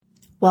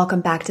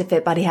Welcome back to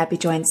Fit Body Happy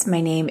Joints. My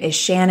name is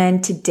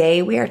Shannon.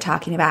 Today we are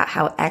talking about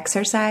how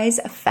exercise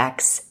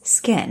affects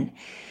skin.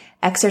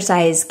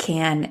 Exercise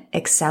can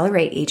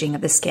accelerate aging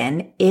of the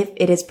skin if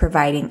it is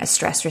providing a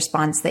stress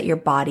response that your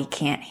body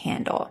can't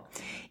handle.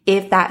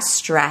 If that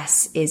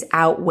stress is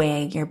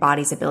outweighing your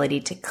body's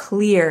ability to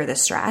clear the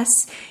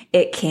stress,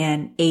 it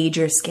can age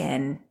your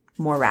skin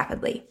more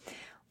rapidly.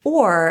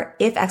 Or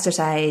if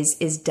exercise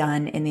is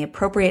done in the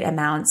appropriate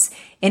amounts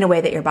in a way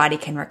that your body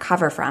can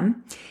recover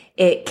from,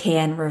 it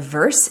can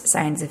reverse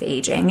signs of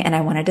aging. And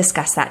I want to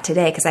discuss that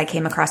today because I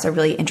came across a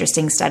really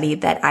interesting study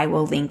that I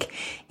will link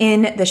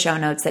in the show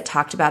notes that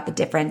talked about the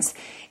difference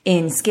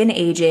in skin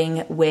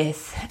aging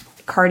with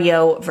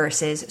cardio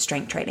versus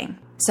strength training.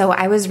 So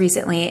I was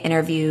recently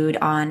interviewed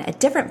on a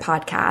different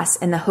podcast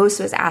and the host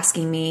was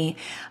asking me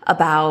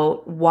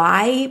about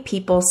why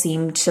people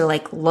seem to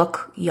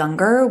look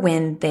younger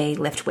when they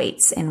lift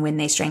weights and when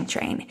they strength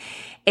train.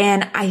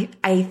 And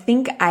I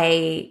think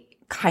I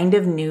kind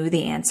of knew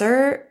the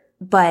answer,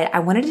 but I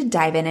wanted to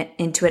dive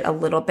into it a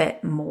little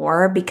bit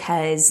more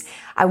because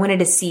I wanted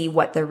to see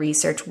what the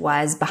research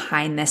was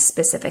behind this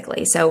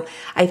specifically. So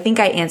I think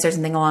I answered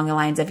something along the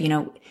lines of,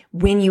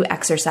 when you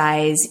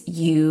exercise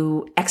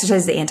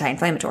is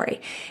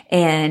anti-inflammatory.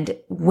 And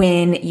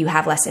when you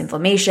have less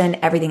inflammation,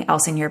 everything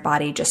else in your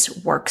body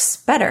just works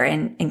better,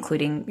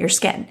 including your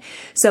skin.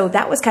 So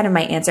that was kind of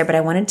my answer, but I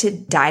wanted to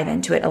dive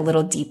into it a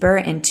little deeper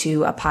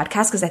into a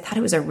podcast because I thought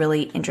it was a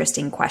really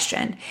interesting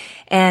question.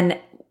 And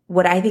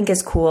what I think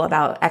is cool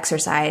about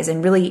exercise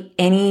and really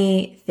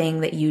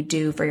anything that you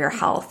do for your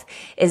health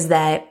is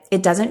that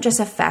it doesn't just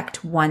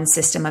affect one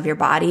system of your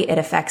body, it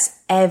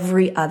affects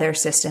every other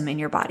system in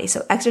your body.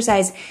 So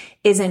exercise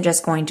isn't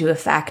just going to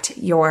affect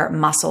your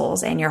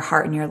muscles and your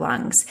heart and your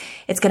lungs.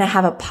 It's going to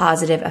have a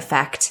positive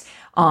effect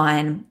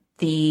on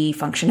the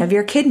function of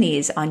your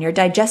kidneys, on your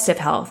digestive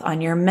health,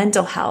 on your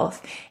mental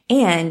health,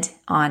 and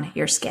on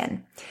your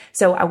skin.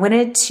 So I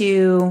wanted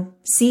to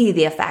see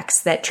the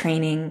effects that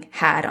training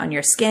had on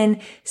your skin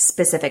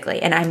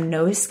specifically. And I'm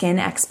no skin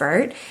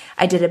expert.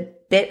 I did a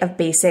bit of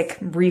basic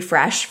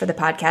refresh for the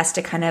podcast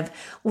to kind of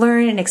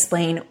learn and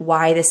explain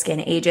why the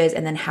skin ages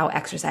and then how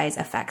exercise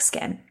affects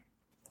skin.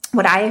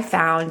 What I have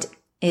found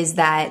is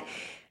that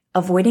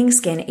avoiding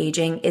skin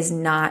aging is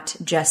not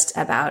just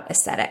about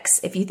aesthetics.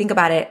 If you think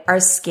about it,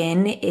 our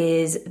skin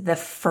is the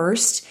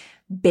first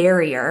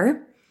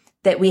barrier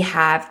that we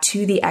have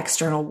to the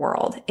external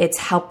world. It's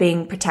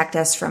helping protect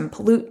us from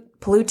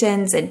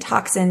pollutants and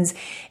toxins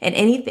and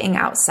anything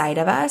outside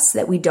of us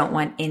that we don't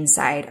want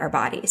inside our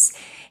bodies.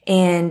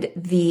 And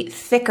the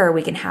thicker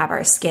we can have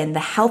our skin, the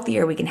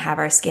healthier we can have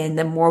our skin,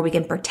 the more we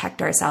can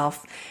protect ourselves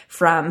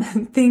from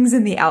things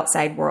in the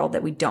outside world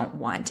that we don't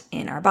want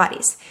in our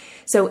bodies.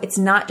 So it's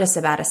not just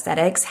about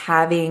aesthetics.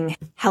 Having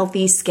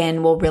healthy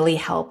skin will really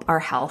help our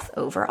health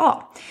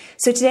overall.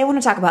 So today I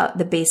want to talk about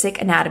the basic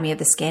anatomy of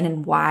the skin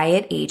and why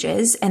it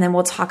ages. And then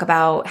we'll talk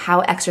about how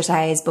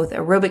exercise, both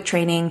aerobic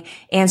training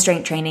and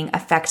strength training,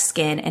 affects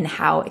skin and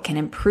how it can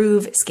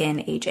improve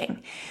skin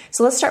aging.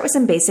 So let's start with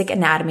some basic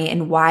anatomy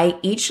and why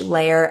each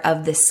layer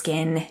of the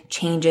skin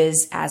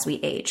changes as we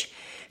age.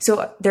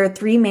 So there are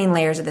three main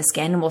layers of the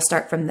skin, and we'll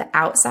start from the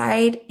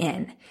outside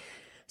in.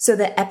 So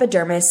the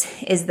epidermis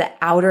is the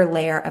outer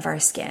layer of our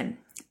skin.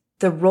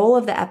 The role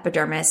of the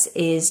epidermis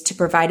is to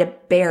provide a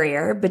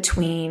barrier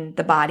between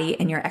the body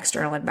and your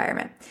external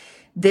environment.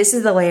 This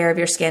is the layer of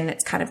your skin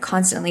that's kind of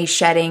constantly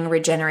shedding,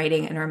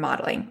 regenerating, and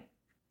remodeling.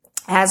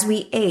 As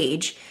we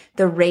age,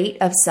 the rate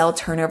of cell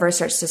turnover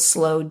starts to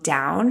slow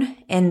down,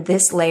 and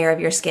this layer of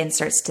your skin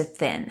starts to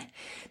thin.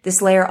 This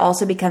layer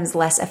also becomes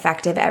less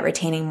effective at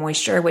retaining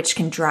moisture, which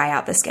can dry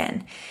out the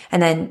skin.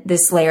 And then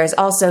this layer is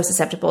also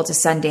susceptible to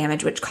sun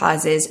damage, which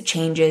causes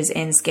changes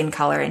in skin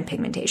color and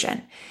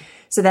pigmentation.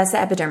 So that's the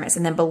epidermis.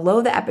 And then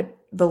below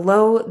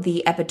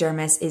the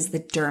epidermis is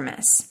the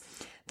dermis.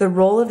 The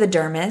role of the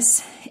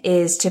dermis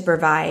is to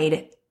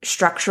provide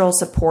structural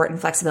support and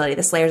flexibility.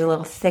 This layer is a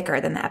little thicker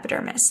than the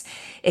epidermis.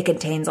 It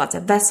contains lots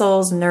of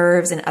vessels,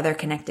 nerves, and other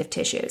connective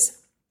tissues.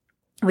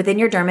 Within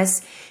your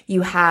dermis,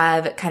 you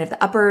have kind of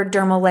the upper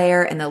dermal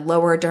layer and the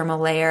lower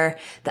dermal layer.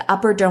 The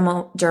upper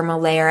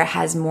dermal layer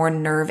has more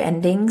nerve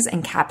endings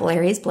and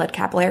capillaries, blood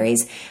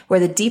capillaries,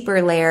 where the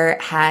deeper layer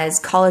has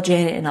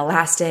collagen and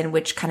elastin,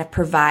 which kind of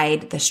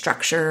provide the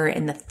structure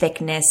and the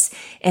thickness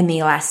and the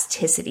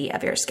elasticity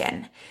of your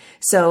skin.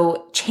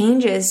 So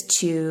changes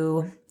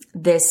to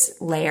this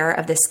layer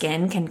of the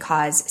skin can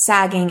cause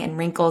sagging and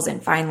wrinkles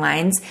and fine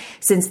lines,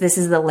 since this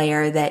is the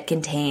layer that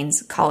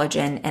contains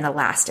collagen and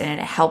elastin, and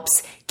it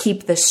helps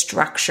keep the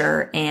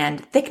structure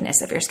and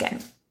thickness of your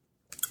skin.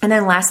 And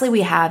then lastly,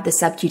 we have the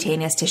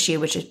subcutaneous tissue,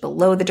 which is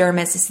below the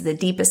dermis. This is the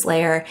deepest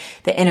layer,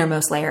 the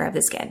innermost layer of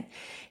the skin.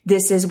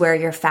 This is where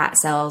your fat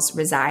cells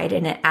reside,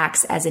 and it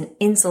acts as an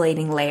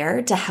insulating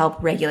layer to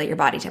help regulate your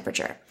body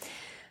temperature.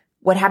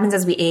 What happens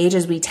as we age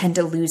is we tend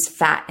to lose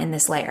fat in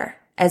this layer,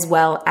 as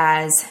well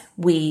as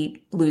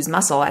we lose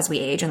muscle as we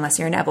age, unless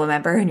you're an EVELA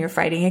member and you're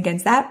fighting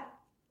against that,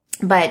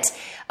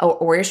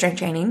 or you're strength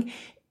training.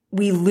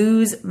 we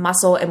lose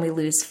muscle and we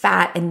lose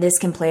fat, and this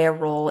can play a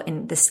role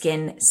in the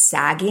skin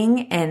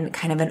sagging and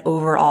kind of an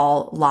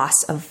overall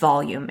loss of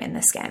volume in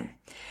the skin.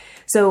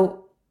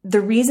 So the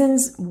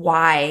reasons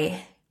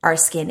why our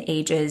skin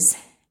ages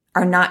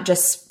are not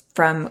just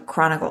from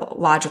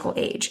chronological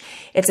age.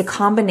 It's a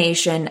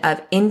combination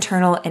of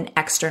internal and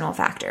external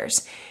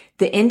factors.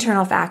 The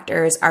internal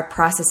factors are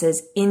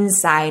processes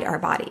inside our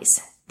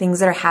bodies, things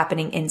that are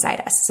happening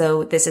inside us.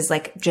 So this is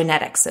like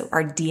genetics, so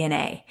our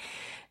DNA.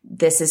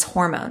 This is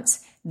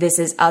hormones. This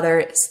is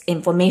other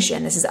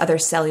inflammation. This is other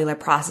cellular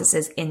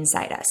processes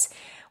inside us.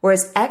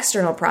 Whereas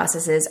external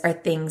processes are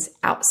things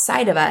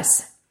outside of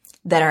us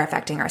that are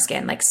affecting our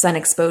skin, like sun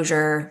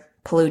exposure,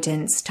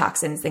 pollutants,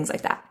 toxins, things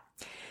like that.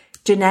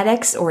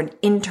 Genetics, or an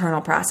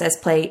internal process,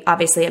 play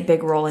obviously a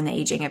big role in the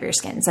aging of your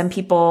skin. Some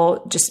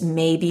people just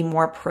may be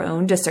more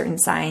prone to certain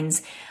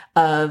signs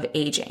of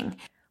aging.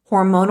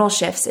 Hormonal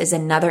shifts is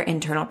another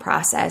internal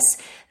process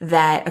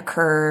that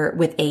occur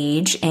with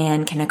age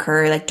and can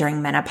occur like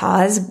during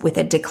menopause with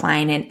a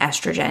decline in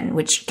estrogen,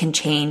 which can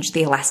change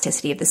the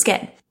elasticity of the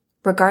skin.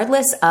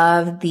 Regardless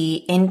of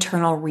the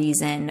internal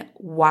reason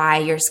why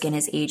your skin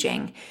is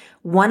aging,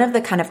 one of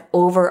the kind of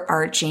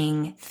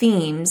overarching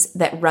themes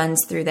that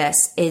runs through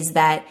this is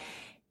that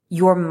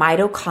your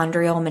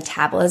mitochondrial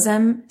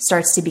metabolism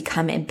starts to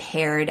become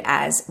impaired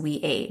as we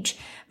age.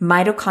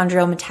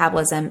 Mitochondrial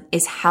metabolism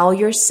is how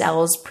your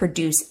cells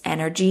produce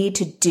energy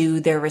to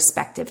do their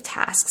respective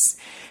tasks.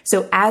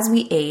 So as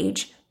we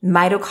age,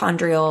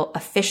 mitochondrial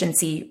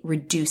efficiency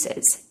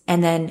reduces,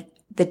 and then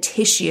the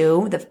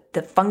tissue,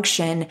 the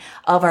function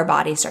of our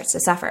body starts to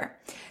suffer.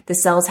 The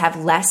cells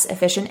have less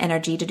efficient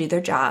energy to do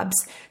their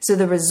jobs. So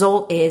the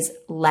result is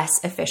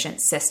less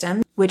efficient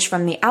systems, which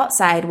from the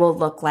outside will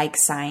look like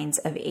signs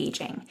of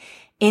aging.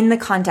 In the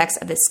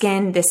context of the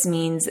skin, this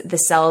means the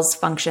cells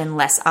function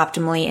less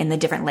optimally in the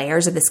different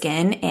layers of the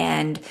skin,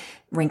 and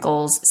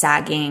wrinkles,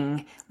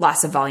 sagging,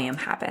 loss of volume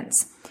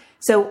happens.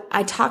 So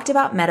I talked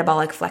about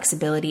metabolic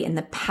flexibility and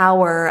the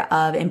power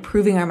of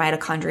improving our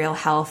mitochondrial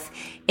health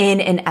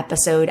in an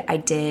episode I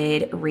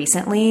did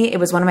recently. It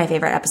was one of my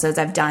favorite episodes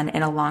I've done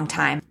in a long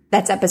time.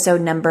 That's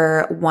episode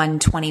number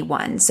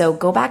 121. So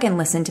go back and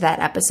listen to that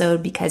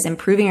episode, because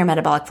improving your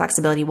metabolic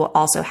flexibility will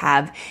also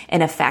have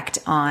an effect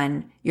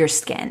on your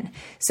skin.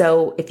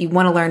 So if you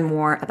want to learn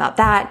more about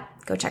that,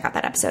 go check out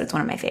that episode. It's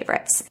one of my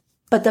favorites.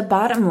 But the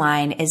bottom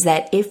line is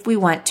that if we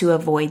want to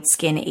avoid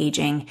skin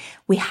aging,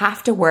 we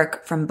have to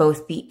work from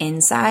both the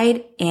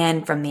inside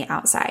and from the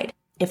outside.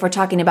 If we're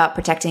talking about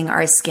protecting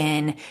our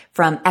skin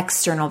from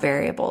external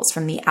variables,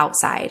 from the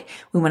outside,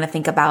 we want to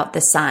think about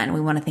the sun.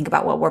 We want to think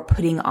about what we're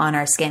putting on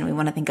our skin. We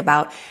want to think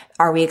about,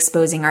 are we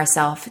exposing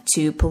ourselves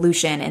to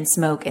pollution and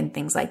smoke and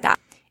things like that?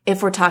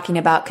 If we're talking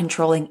about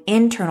controlling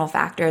internal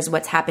factors,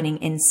 what's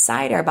happening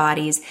inside our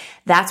bodies,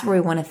 that's where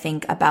we want to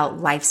think about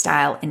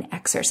lifestyle and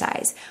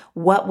exercise,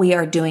 what we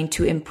are doing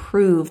to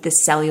improve the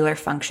cellular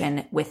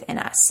function within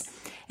us.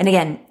 And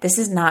again, this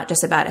is not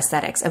just about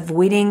aesthetics.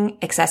 Avoiding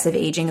excessive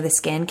aging of the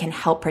skin can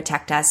help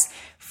protect us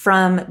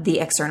from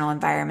the external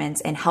environments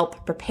and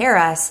help prepare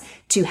us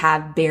to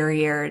have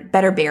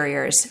better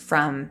barriers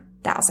from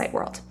the outside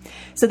world.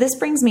 So this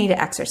brings me to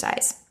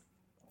exercise.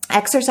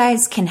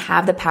 Exercise can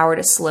have the power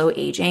to slow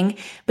aging,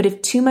 but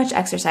if too much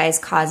exercise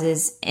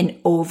causes an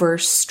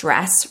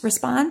overstress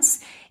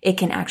response, it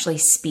can actually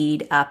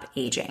speed up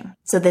aging.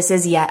 So this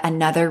is yet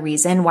another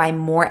reason why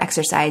more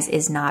exercise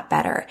is not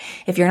better.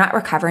 If you're not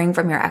recovering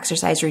from your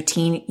exercise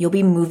routine, you'll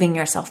be moving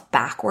yourself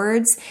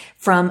backwards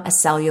from a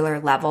cellular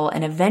level,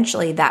 and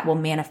eventually that will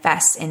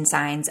manifest in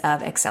signs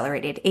of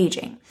accelerated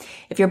aging.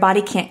 If your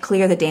body can't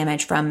clear the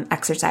damage from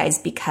exercise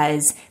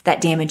because that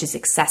damage is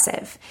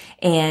excessive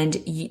and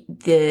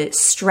the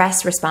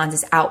stress response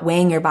is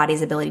outweighing your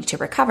body's ability to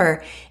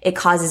recover, it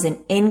causes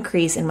an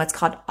increase in what's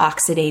called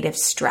oxidative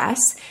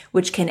stress,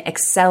 which can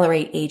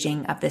accelerate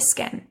aging of the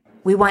skin.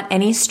 We want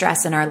any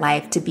stress in our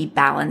life to be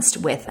balanced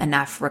with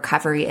enough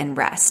recovery and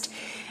rest.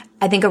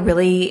 I think a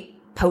really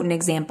potent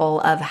example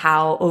of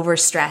how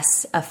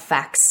overstress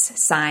affects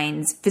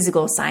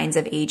physical signs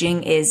of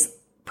aging is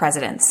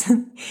presidents.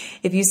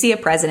 If you see a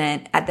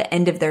president at the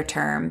end of their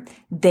term,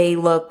 they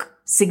look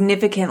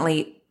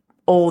significantly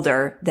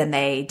older than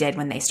they did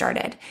when they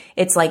started.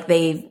 It's like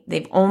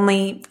they've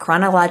only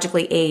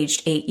chronologically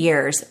aged 8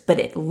 years, but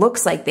it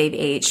looks like they've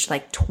aged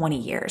like 20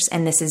 years.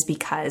 And this is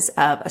because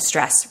of a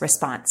stress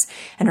response.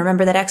 And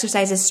remember that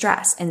exercise is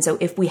stress. And so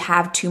if we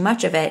have too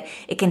much of it,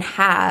 it can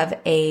have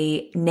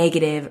a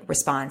negative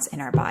response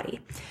in our body.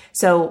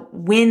 So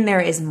when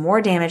there is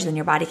more damage than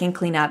your body can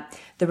clean up,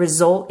 the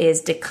result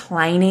is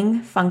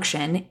declining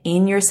function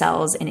in your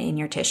cells and in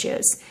your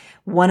tissues.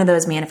 One of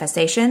those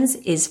manifestations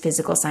is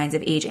physical signs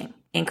of aging: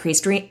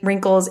 increased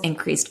wrinkles,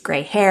 increased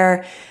gray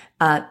hair,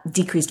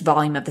 decreased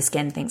volume of the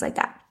skin, things like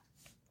that.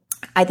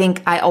 I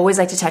think I always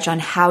like to touch on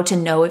how to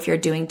know if you're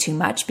doing too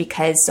much,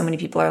 because so many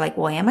people are like,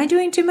 well, am I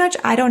doing too much?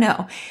 I don't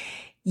know.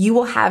 You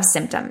will have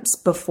symptoms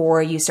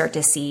before you start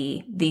to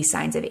see these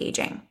signs of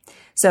aging.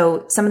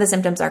 So some of the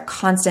symptoms are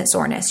constant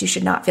soreness. You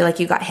should not feel like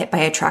you got hit by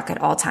a truck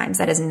at all times.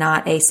 That is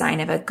not a sign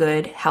of a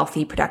good,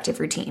 healthy, productive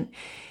routine.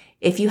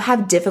 If you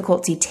have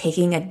difficulty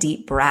taking a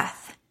deep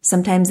breath,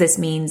 sometimes this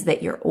means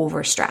that you're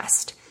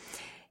overstressed.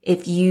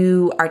 If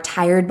you are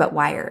tired but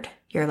wired,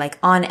 you're like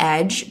on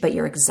edge, but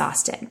you're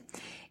exhausted.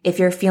 If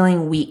you're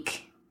feeling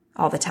weak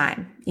all the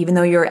time, even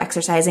though you're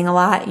exercising a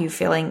lot, you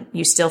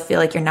still feel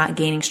like you're not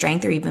gaining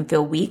strength or even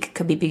feel weak,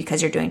 could be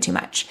because you're doing too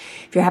much.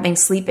 If you're having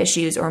sleep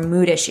issues or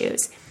mood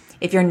issues,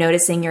 if you're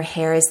noticing your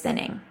hair is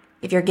thinning,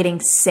 if you're getting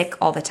sick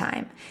all the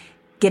time.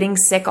 Getting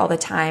sick all the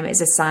time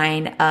is a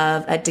sign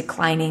of a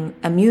declining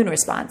immune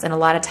response. And a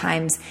lot of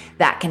times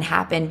that can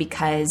happen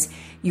because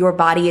your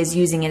body is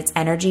using its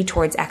energy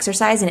towards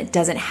exercise and it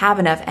doesn't have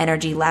enough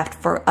energy left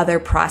for other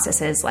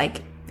processes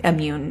like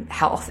immune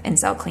health and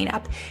cell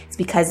cleanup. It's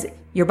because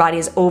your body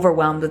is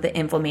overwhelmed with the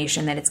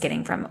inflammation that it's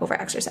getting from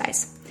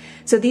overexercise.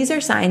 So these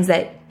are signs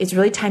that it's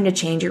really time to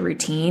change your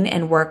routine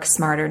and work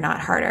smarter,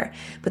 not harder.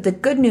 But the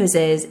good news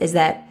is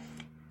that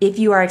if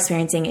you are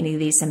experiencing any of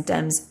these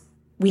symptoms,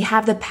 we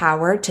have the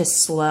power to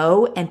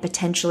slow and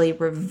potentially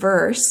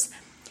reverse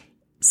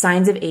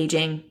signs of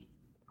aging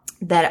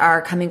that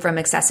are coming from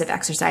excessive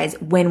exercise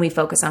when we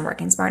focus on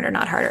working smarter,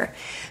 not harder.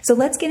 So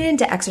let's get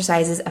into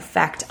exercise's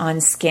effect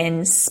on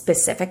skin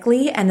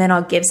specifically, and then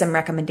I'll give some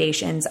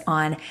recommendations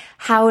on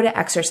how to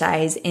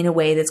exercise in a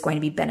way that's going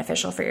to be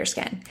beneficial for your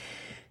skin.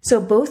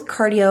 So both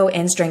cardio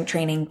and strength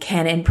training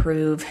can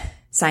improve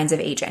signs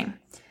of aging.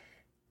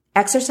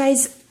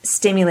 Exercise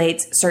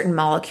stimulates certain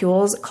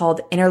molecules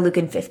called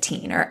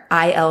interleukin-15 or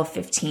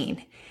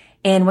IL-15.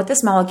 And what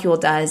this molecule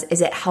does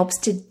is it helps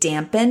to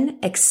dampen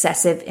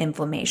excessive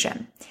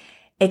inflammation.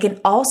 It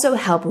can also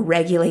help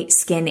regulate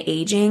skin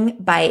aging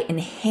by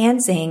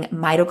enhancing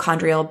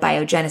mitochondrial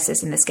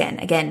biogenesis in the skin.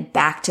 Again,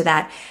 back to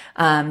that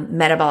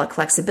metabolic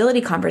flexibility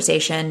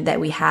conversation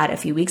that we had a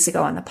few weeks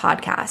ago on the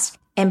podcast.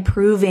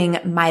 Improving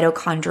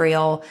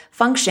mitochondrial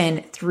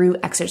function through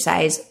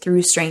exercise,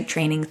 through strength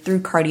training,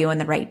 through cardio in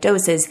the right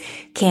doses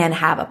can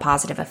have a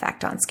positive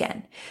effect on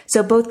skin.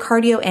 So both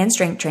cardio and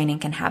strength training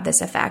can have this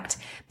effect.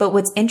 But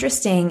what's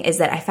interesting is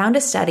that I found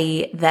a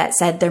study that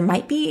said there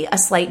might be a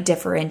slight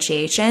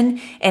differentiation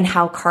in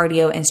how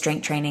cardio and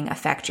strength training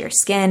affect your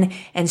skin,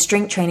 and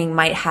strength training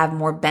might have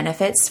more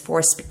benefits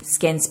for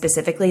skin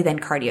specifically than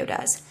cardio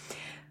does.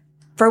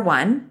 For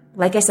one,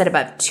 like I said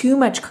above, too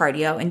much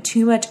cardio and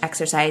too much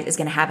exercise is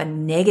going to have a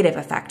negative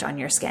effect on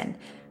your skin.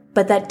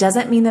 But that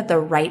doesn't mean that the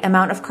right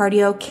amount of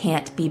cardio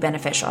can't be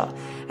beneficial.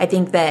 I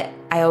think that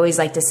I always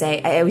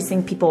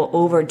think people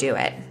overdo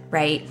it,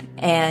 right?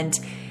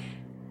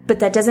 But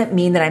that doesn't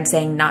mean that I'm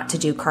saying not to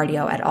do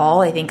cardio at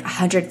all. I think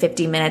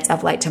 150 minutes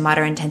of light to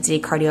moderate intensity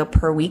cardio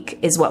per week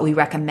is what we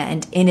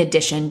recommend in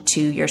addition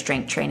to your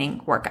strength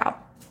training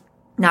workout.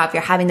 Now, if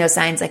you're having those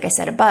signs, like I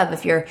said above,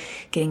 if you're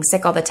getting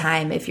sick all the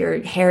time, if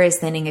your hair is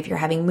thinning, if you're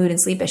having mood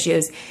and sleep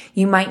issues,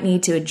 you might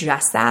need to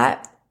adjust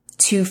that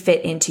to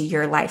fit into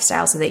your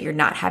lifestyle so that you're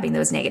not having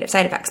those negative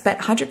side effects. But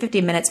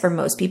 150 minutes for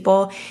most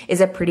people is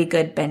a pretty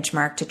good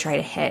benchmark to try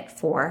to hit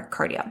for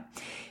cardio.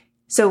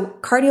 So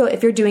cardio,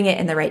 if you're doing it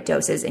in the right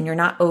doses and you're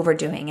not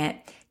overdoing it,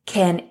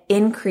 can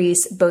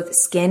increase both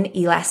skin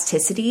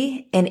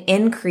elasticity and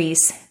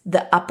increase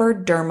the upper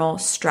dermal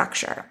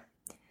structure.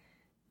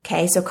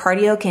 Okay, so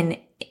cardio can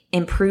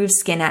improve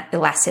skin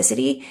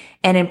elasticity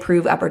and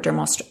improve upper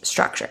dermal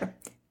structure.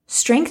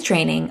 Strength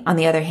training, on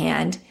the other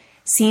hand,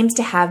 seems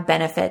to have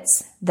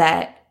benefits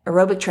that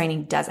aerobic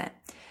training doesn't.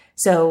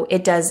 So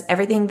it does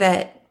everything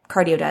that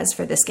cardio does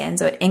for the skin.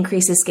 So it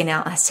increases skin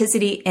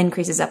elasticity,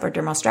 increases upper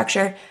dermal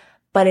structure,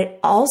 but it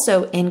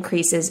also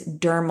increases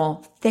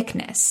dermal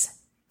thickness.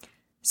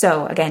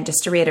 So again,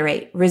 just to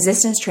reiterate,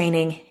 resistance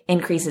training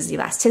increases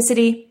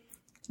elasticity,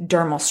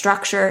 dermal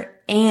structure,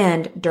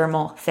 and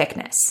dermal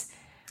thickness.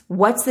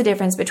 What's the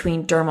difference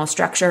between dermal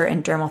structure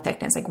and dermal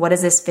thickness? Like, what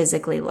does this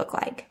physically look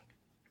like?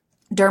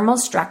 Dermal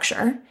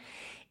structure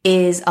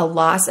is a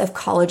loss of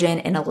collagen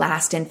and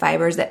elastin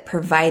fibers that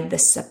provide the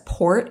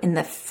support and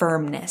the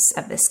firmness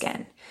of the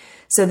skin.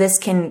 So this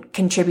can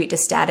contribute to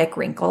static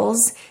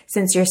wrinkles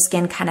since your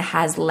skin kind of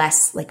has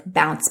less like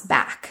bounce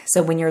back.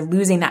 So when you're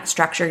losing that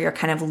structure, you're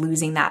kind of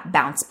losing that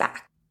bounce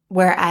back.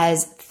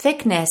 Whereas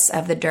thickness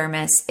of the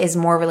dermis is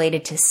more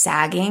related to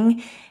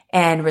sagging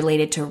and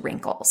related to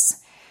wrinkles.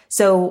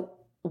 So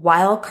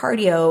while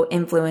cardio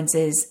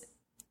influences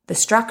the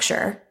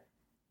structure,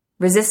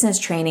 resistance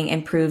training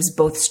improves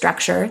both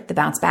structure, the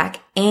bounce back,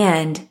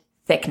 and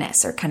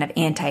thickness or kind of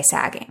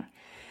anti-sagging.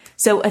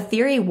 So a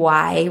theory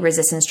why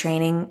resistance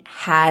training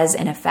has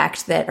an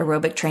effect that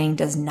aerobic training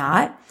does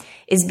not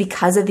is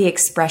because of the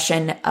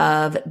expression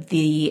of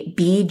the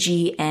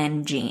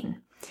BGN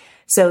gene.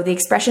 So the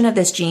expression of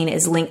this gene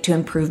is linked to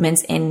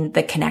improvements in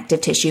the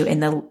connective tissue in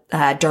the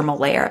dermal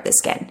layer of the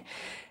skin.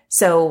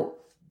 So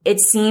it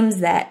seems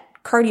that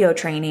cardio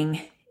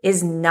training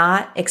is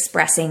not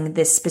expressing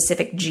this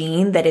specific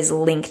gene that is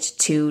linked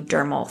to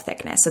dermal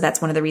thickness. So that's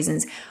one of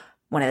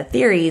the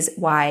theories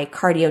why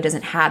cardio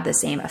doesn't have the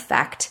same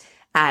effect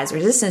as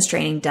resistance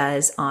training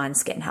does on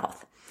skin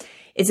health.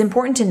 It's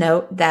important to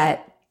note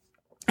that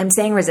I'm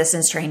saying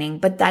resistance training,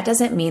 but that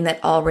doesn't mean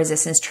that all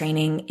resistance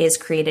training is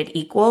created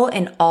equal,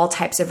 and all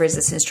types of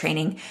resistance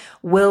training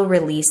will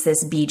release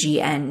this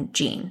BGN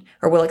gene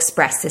or will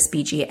express this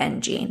BGN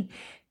gene.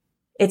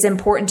 It's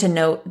important to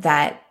note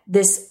that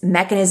this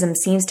mechanism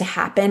seems to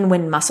happen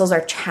when muscles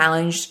are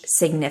challenged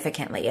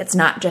significantly. It's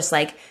not just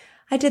like,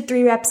 I did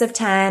 3 reps of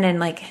 10 and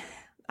like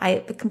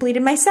I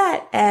completed my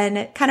set and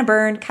it kind of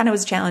burned, kind of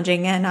was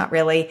challenging and not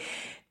really.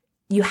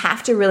 You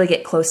have to really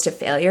get close to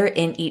failure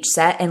in each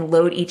set and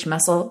load each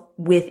muscle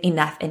with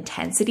enough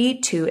intensity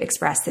to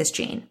express this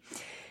gene.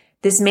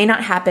 This may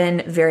not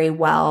happen very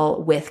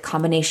well with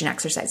combination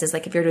exercises.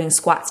 Like if you're doing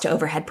squats to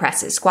overhead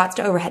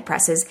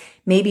presses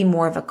may be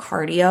more of a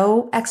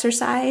cardio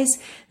exercise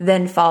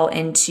than fall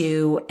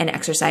into an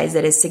exercise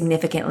that is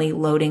significantly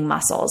loading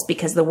muscles,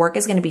 because the work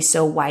is going to be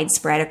so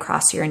widespread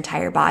across your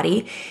entire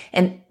body.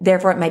 And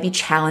therefore it might be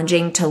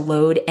challenging to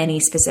load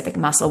any specific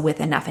muscle with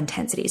enough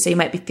intensity. So you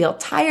might feel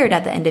tired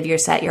at the end of your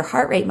set. Your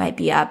heart rate might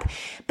be up,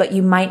 but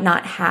you might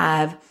not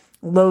have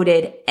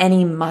loaded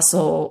any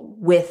muscle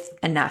with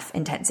enough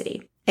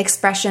intensity.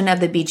 Expression of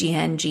the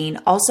BGN gene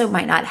also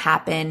might not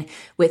happen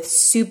with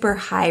super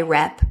high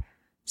rep,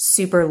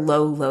 super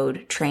low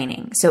load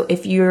training. So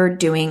if you're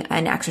doing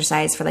an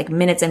exercise for like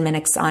minutes and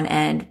minutes on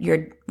end,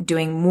 you're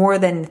doing more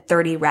than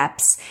 30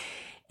 reps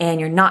and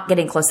you're not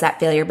getting close to that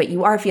failure, but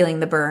you are feeling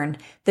the burn,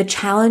 the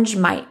challenge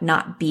might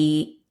not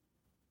be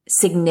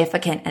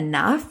significant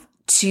enough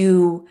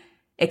to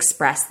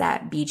express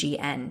that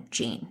BGN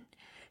gene.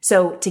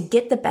 So to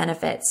get the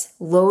benefits,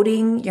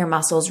 loading your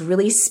muscles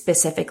really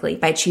specifically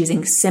by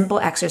choosing simple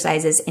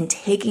exercises and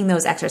taking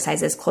those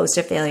exercises close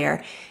to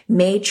failure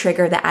may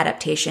trigger the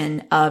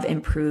adaptation of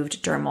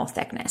improved dermal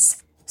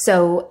thickness.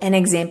 So an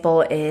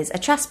example is a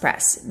chest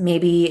press.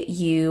 Maybe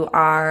you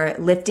are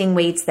lifting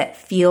weights that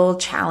feel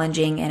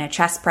challenging in a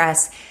chest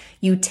press.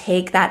 You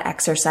take that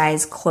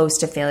exercise close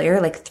to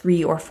failure, like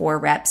 3 or 4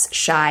 reps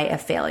shy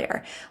of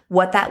failure.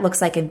 What that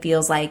looks like and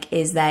feels like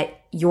is that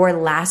your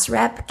last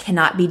rep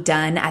cannot be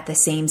done at the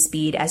same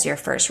speed as your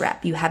first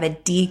rep. You have a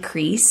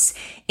decrease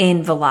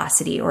in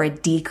velocity or a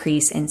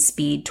decrease in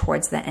speed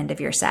towards the end of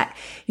your set.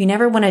 You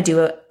never want to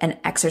do an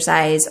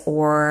exercise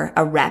or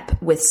a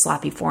rep with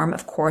sloppy form.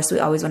 Of course, we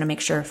always want to make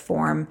sure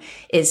form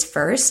is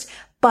first,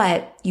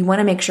 but you want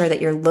to make sure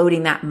that you're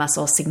loading that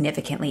muscle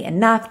significantly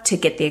enough to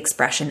get the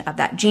expression of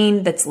that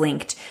gene that's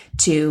linked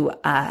to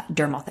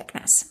dermal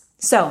thickness.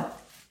 So,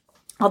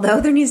 although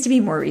there needs to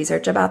be more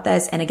research about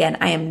this, and again,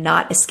 I am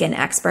not a skin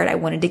expert, I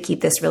wanted to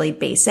keep this really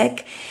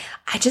basic.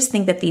 I just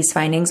think that these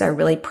findings are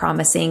really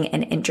promising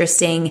and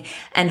interesting,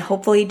 and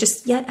hopefully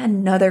just yet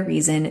another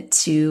reason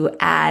to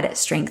add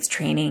strength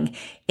training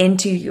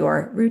into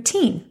your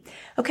routine.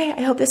 Okay,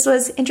 I hope this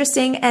was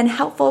interesting and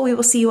helpful. We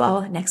will see you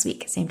all next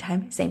week. Same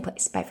time, same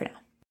place. Bye for now.